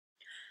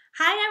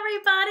Hi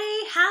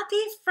everybody,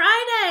 happy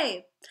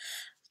Friday!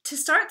 To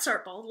start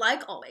circle,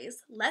 like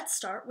always, let's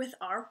start with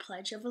our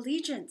Pledge of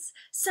Allegiance.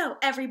 So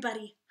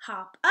everybody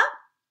hop up,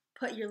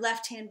 put your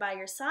left hand by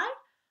your side,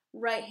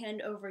 right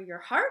hand over your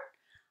heart.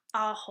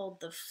 I'll hold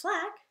the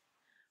flag.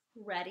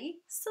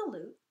 Ready,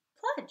 salute,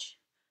 pledge.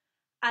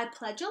 I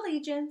pledge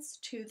allegiance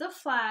to the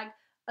flag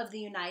of the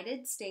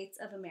United States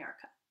of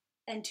America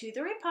and to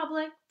the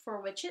republic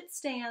for which it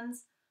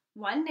stands,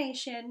 one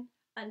nation,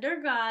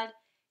 under God,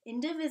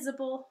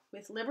 indivisible,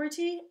 with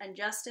liberty and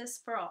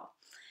justice for all.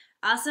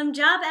 Awesome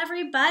job,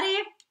 everybody.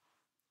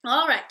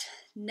 All right,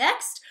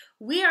 next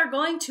we are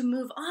going to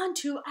move on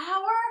to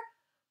our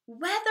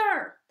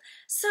weather.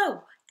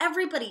 So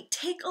everybody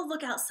take a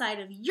look outside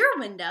of your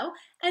window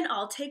and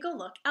I'll take a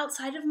look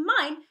outside of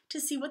mine to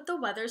see what the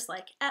weather's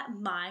like at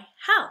my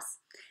house.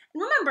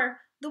 And remember,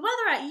 the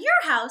weather at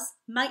your house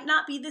might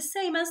not be the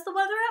same as the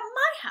weather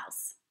at my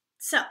house.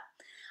 So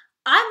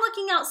I'm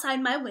looking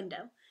outside my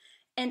window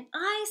and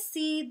I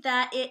see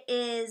that it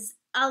is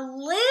a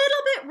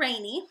little bit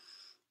rainy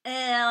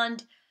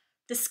and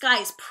the sky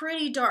is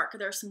pretty dark.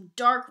 There are some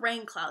dark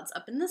rain clouds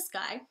up in the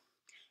sky,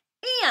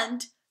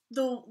 and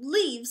the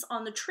leaves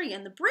on the tree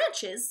and the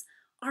branches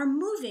are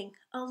moving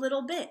a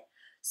little bit.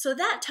 So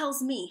that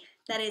tells me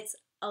that it's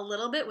a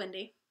little bit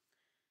windy.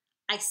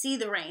 I see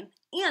the rain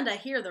and I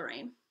hear the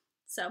rain.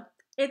 So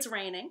it's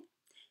raining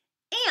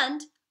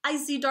and I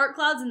see dark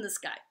clouds in the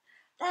sky.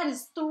 That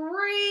is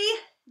 3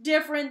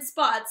 different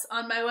spots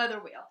on my weather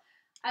wheel.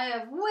 I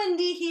have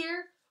windy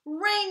here,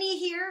 rainy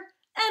here,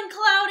 and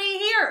cloudy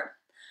here.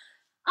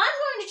 I'm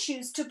going to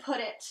choose to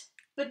put it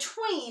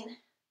between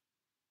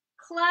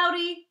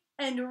cloudy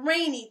and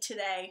rainy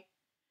today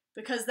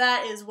because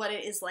that is what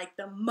it is like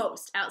the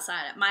most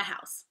outside at my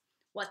house.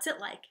 What's it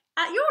like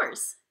at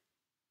yours?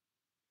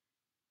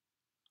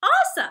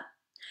 Awesome.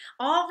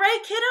 All right,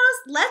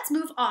 kiddos, let's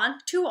move on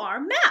to our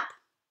map.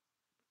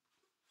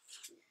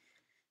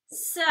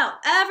 So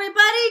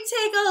everybody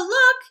take a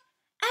look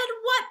at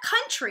what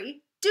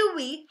country do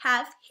we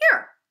have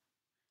here?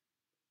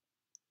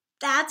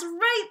 That's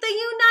right, the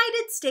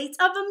United States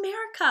of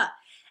America.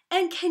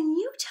 And can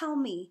you tell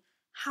me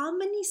how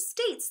many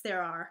states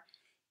there are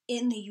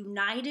in the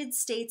United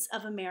States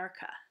of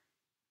America?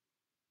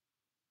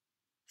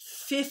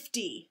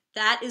 50.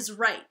 That is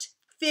right.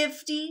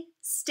 50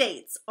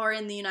 states are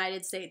in the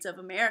United States of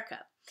America.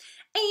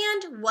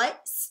 And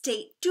what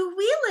state do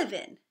we live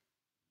in?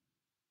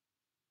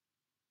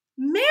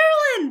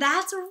 Maryland,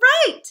 that's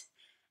right.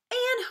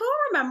 And who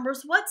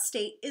remembers what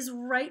state is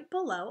right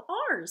below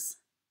ours?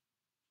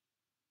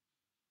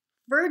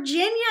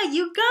 Virginia,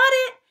 you got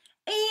it.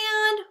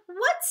 And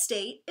what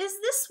state is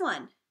this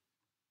one?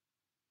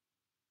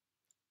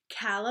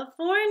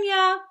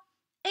 California.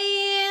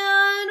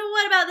 And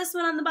what about this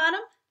one on the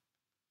bottom?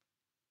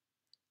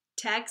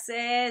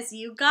 Texas,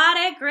 you got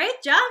it.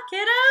 Great job,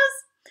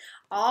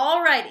 kiddos.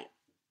 Alrighty.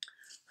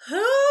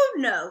 Who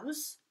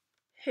knows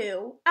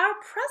who our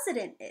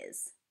president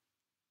is?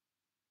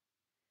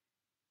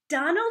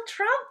 Donald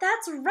Trump,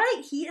 that's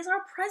right. He is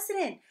our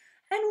president.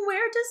 And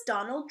where does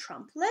Donald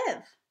Trump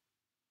live?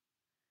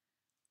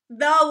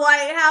 The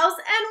White House.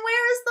 And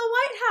where is the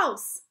White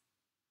House?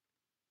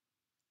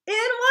 In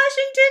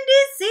Washington,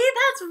 D.C.,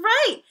 that's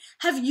right.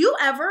 Have you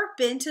ever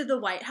been to the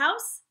White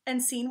House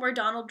and seen where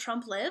Donald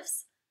Trump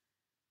lives?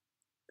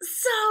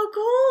 So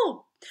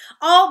cool.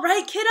 All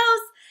right,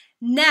 kiddos.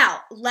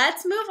 Now,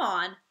 let's move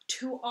on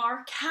to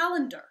our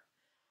calendar.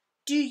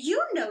 Do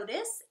you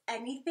notice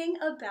anything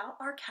about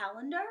our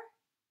calendar?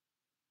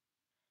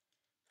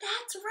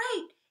 That's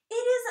right. It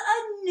is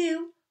a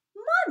new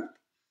month.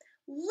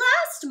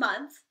 Last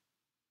month,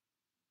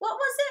 what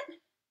was it?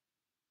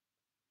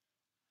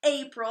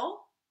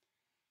 April.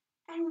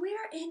 And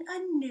we're in a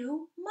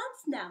new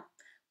month now.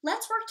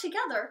 Let's work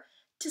together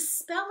to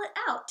spell it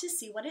out to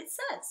see what it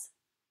says.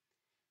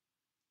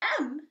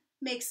 M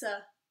makes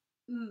a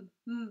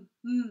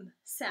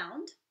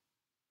sound.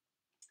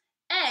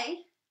 A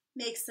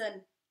makes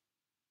an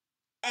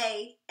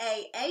A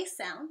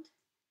sound.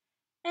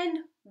 And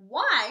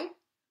Y,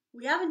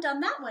 we haven't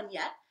done that one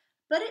yet,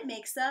 but it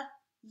makes a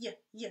y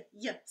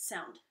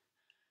sound.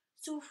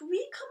 So if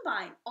we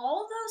combine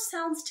all those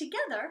sounds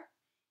together,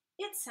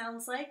 it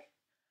sounds like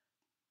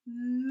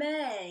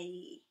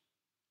May.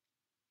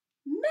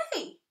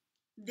 May.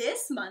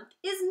 This month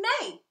is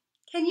May.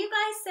 Can you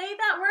guys say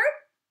that word?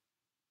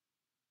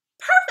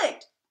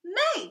 Perfect.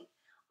 May.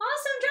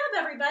 Awesome job,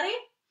 everybody.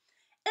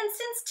 And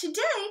since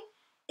today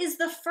is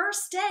the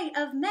first day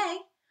of May,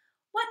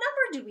 what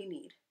number do we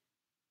need?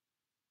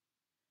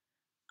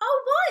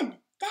 A 1.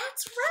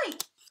 That's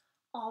right.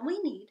 All we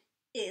need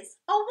is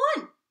a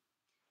 1.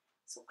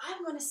 So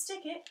I'm going to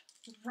stick it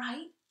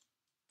right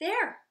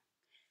there.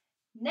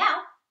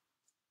 Now,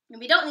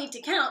 we don't need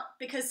to count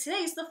because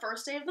today's the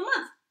first day of the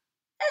month.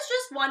 It's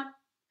just 1.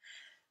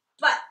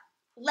 But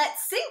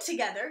let's sing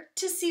together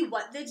to see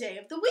what the day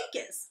of the week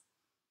is.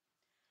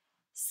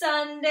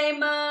 Sunday,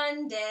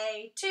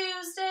 Monday,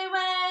 Tuesday,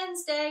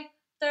 Wednesday,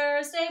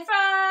 Thursday,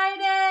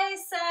 Friday,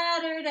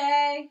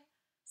 Saturday.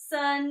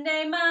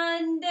 Sunday,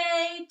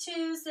 Monday,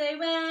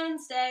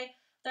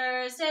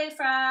 Thursday,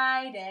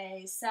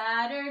 Friday,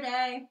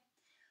 Saturday.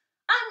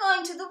 I'm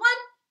going to the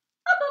one,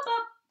 up, up,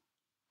 up.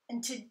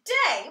 And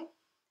today,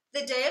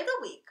 the day of the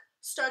week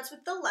starts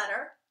with the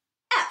letter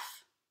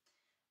F.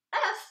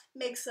 F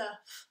makes a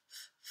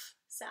f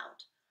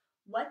sound.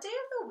 What day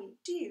of the week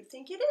do you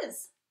think it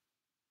is?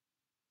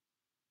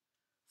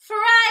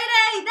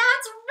 Friday!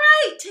 That's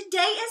right!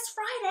 Today is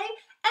Friday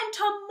and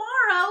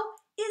tomorrow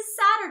is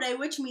Saturday,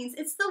 which means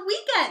it's the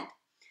weekend.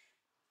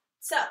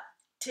 So,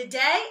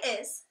 today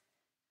is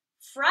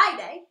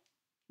Friday,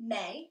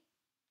 May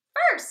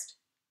 1st.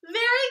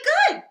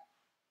 Very good!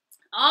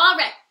 All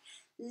right,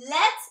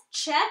 let's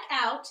check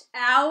out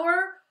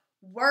our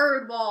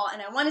word wall,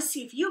 and I want to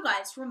see if you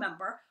guys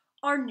remember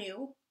our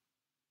new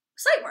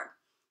sight word.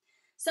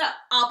 So,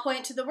 I'll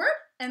point to the word,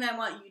 and I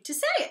want you to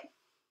say it.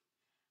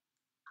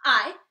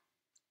 I,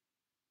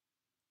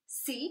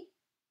 C,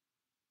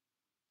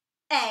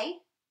 A,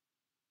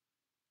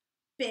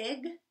 big,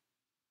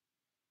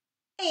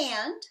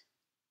 and,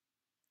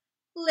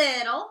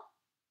 little,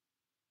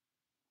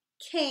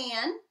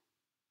 can,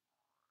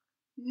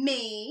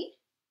 me,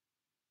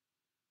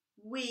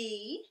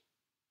 we,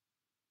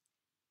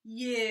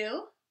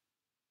 you,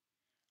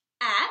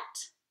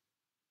 at,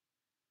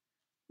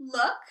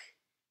 look,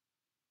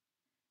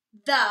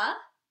 the,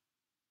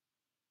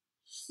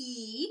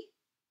 he,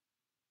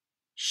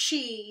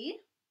 she,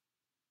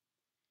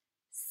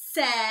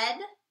 said,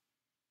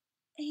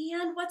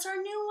 and what's our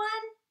new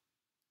one?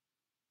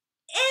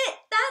 It.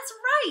 That's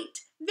right.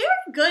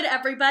 Very good,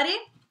 everybody.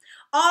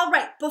 All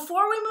right,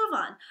 before we move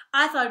on,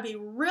 I thought it'd be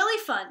really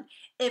fun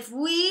if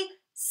we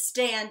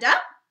stand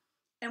up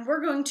and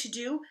we're going to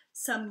do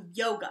some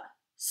yoga.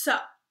 So,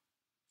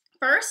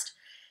 first,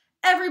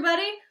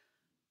 everybody,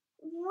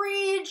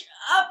 reach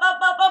up,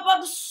 up, up, up,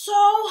 up, so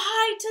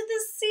high to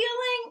the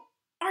ceiling.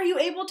 Are you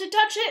able to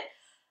touch it?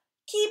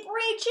 Keep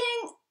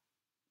reaching.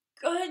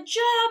 Good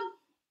job.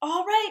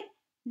 All right,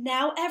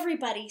 now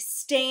everybody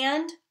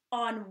stand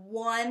on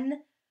one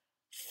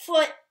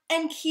foot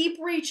and keep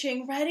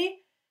reaching.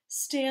 Ready?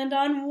 Stand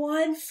on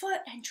one foot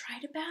and try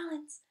to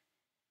balance.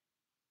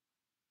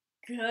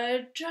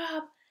 Good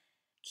job.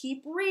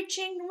 Keep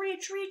reaching.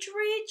 Reach, reach,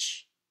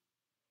 reach.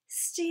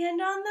 Stand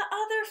on the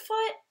other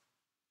foot.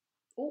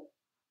 Oh,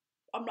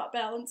 I'm not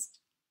balanced.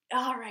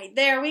 All right,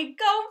 there we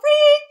go.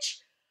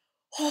 Reach.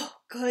 Oh,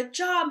 good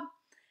job.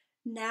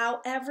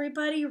 Now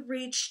everybody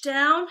reach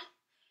down.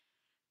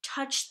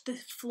 Touch the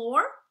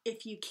floor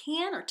if you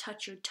can, or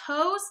touch your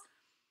toes.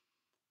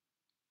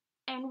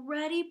 And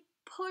ready,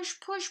 push,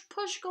 push,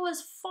 push. Go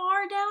as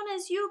far down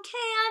as you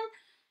can.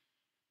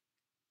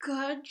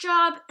 Good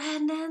job.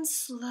 And then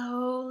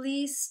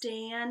slowly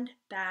stand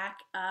back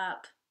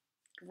up.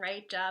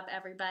 Great job,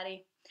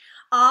 everybody.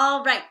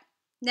 All right.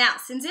 Now,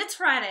 since it's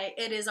Friday,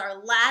 it is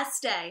our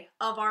last day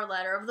of our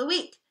letter of the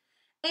week.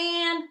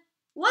 And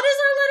what is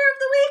our letter of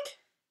the week?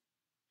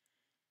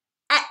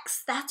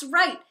 X. That's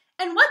right.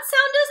 And what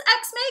sound does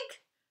X make?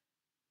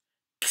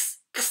 X,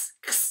 x,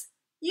 x.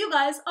 You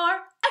guys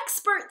are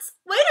experts.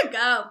 Way to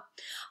go.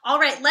 All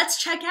right,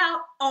 let's check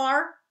out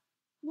our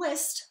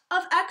list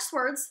of X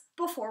words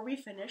before we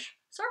finish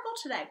circle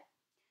today.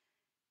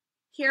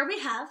 Here we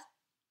have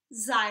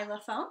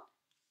xylophone,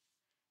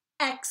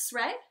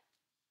 X-ray,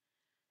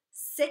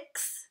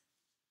 6,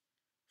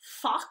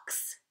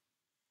 fox,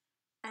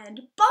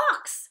 and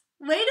box.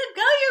 Way to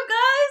go, you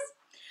guys.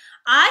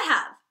 I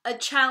have a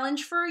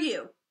challenge for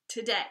you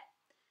today.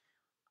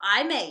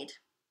 I made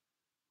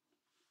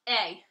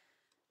a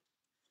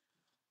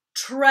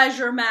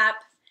treasure map,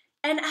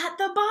 and at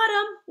the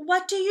bottom,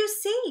 what do you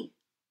see?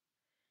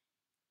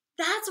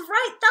 That's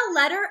right, the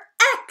letter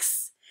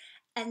X.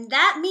 And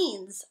that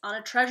means on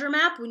a treasure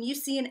map, when you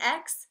see an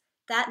X,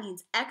 that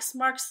means X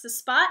marks the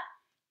spot,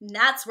 and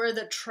that's where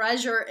the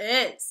treasure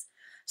is.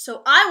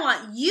 So I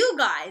want you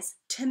guys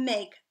to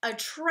make a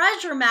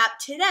treasure map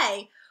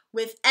today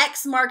with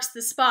X marks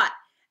the spot.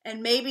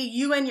 And maybe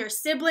you and your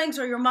siblings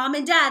or your mom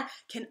and dad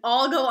can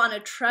all go on a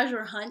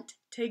treasure hunt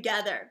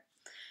together.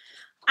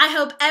 I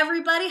hope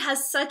everybody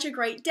has such a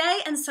great day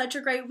and such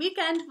a great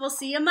weekend. We'll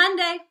see you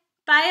Monday.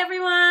 Bye,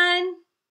 everyone.